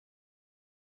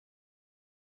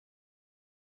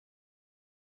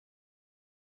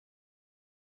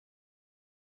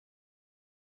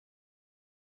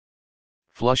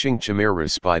Flushing Chimera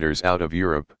spiders out of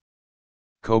Europe.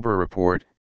 Cobra Report,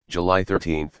 July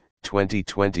 13,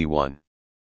 2021.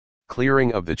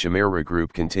 Clearing of the Chimera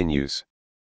group continues.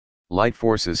 Light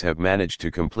forces have managed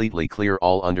to completely clear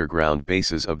all underground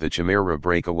bases of the Chimera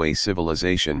breakaway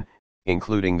civilization,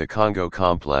 including the Congo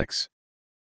complex.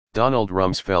 Donald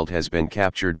Rumsfeld has been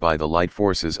captured by the light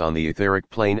forces on the etheric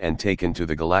plane and taken to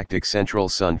the galactic central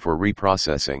sun for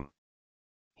reprocessing.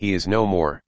 He is no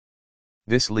more.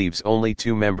 This leaves only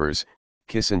two members,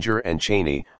 Kissinger and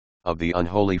Cheney, of the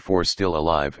unholy four still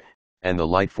alive, and the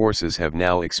light forces have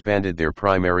now expanded their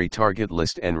primary target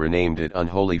list and renamed it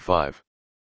Unholy Five.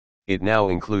 It now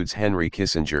includes Henry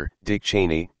Kissinger, Dick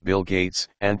Cheney, Bill Gates,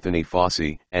 Anthony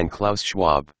Fauci, and Klaus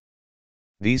Schwab.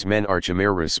 These men are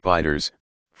Chimera spiders,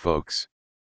 folks.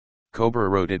 Cobra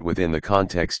wrote it within the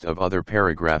context of other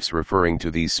paragraphs referring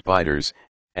to these spiders,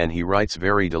 and he writes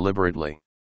very deliberately.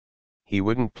 He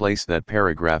wouldn't place that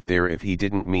paragraph there if he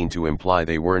didn't mean to imply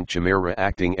they weren't Chimera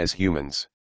acting as humans.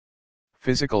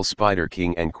 Physical spider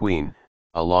king and queen,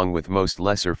 along with most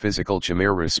lesser physical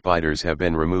Chimera spiders, have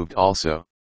been removed also.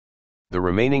 The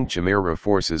remaining Chimera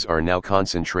forces are now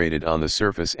concentrated on the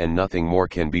surface and nothing more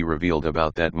can be revealed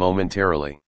about that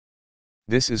momentarily.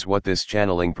 This is what this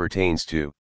channeling pertains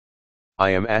to. I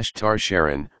am Ashtar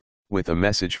Sheran, with a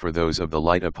message for those of the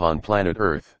light upon planet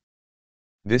Earth.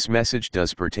 This message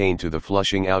does pertain to the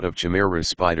flushing out of Chimera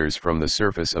spiders from the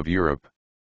surface of Europe.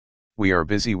 We are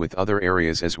busy with other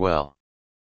areas as well.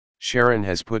 Sheran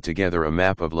has put together a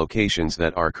map of locations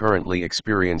that are currently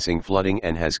experiencing flooding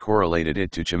and has correlated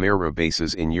it to Chimera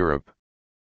bases in Europe.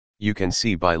 You can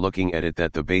see by looking at it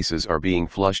that the bases are being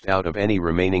flushed out of any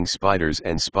remaining spiders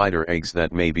and spider eggs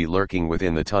that may be lurking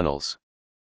within the tunnels.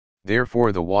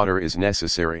 Therefore the water is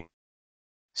necessary.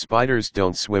 Spiders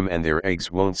don't swim and their eggs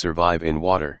won't survive in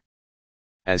water.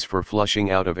 As for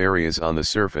flushing out of areas on the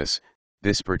surface,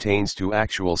 this pertains to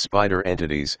actual spider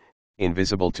entities,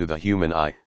 invisible to the human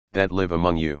eye, that live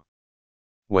among you.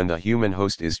 When the human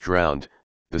host is drowned,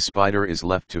 the spider is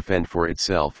left to fend for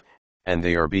itself, and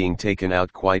they are being taken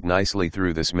out quite nicely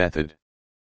through this method.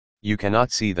 You cannot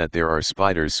see that there are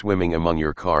spiders swimming among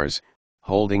your cars,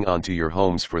 holding on to your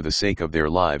homes for the sake of their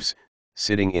lives,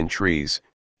 sitting in trees.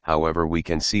 However, we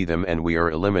can see them and we are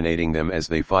eliminating them as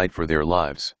they fight for their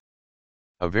lives.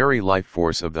 A very life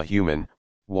force of the human,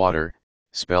 water,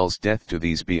 spells death to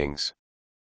these beings.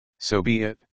 So be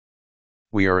it.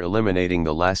 We are eliminating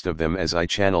the last of them as I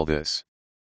channel this.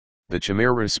 The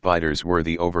Chimera spiders were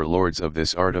the overlords of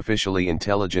this artificially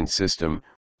intelligent system,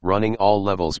 running all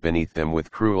levels beneath them with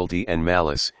cruelty and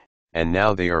malice, and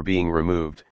now they are being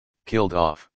removed, killed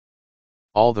off.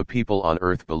 All the people on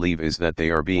Earth believe is that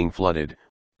they are being flooded,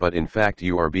 but in fact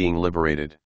you are being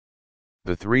liberated.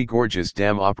 The Three Gorges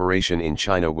Dam operation in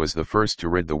China was the first to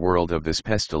rid the world of this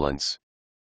pestilence.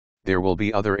 There will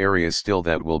be other areas still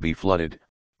that will be flooded,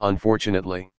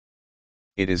 unfortunately.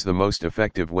 It is the most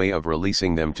effective way of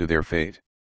releasing them to their fate.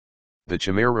 The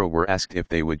Chimera were asked if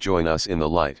they would join us in the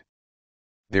light.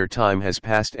 Their time has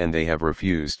passed and they have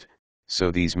refused,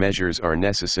 so these measures are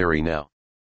necessary now.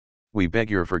 We beg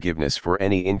your forgiveness for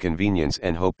any inconvenience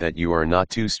and hope that you are not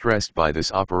too stressed by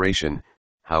this operation,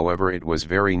 however it was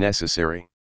very necessary.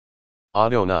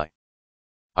 Adonai.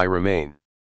 I remain.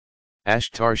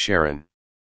 Ashtar Sheran.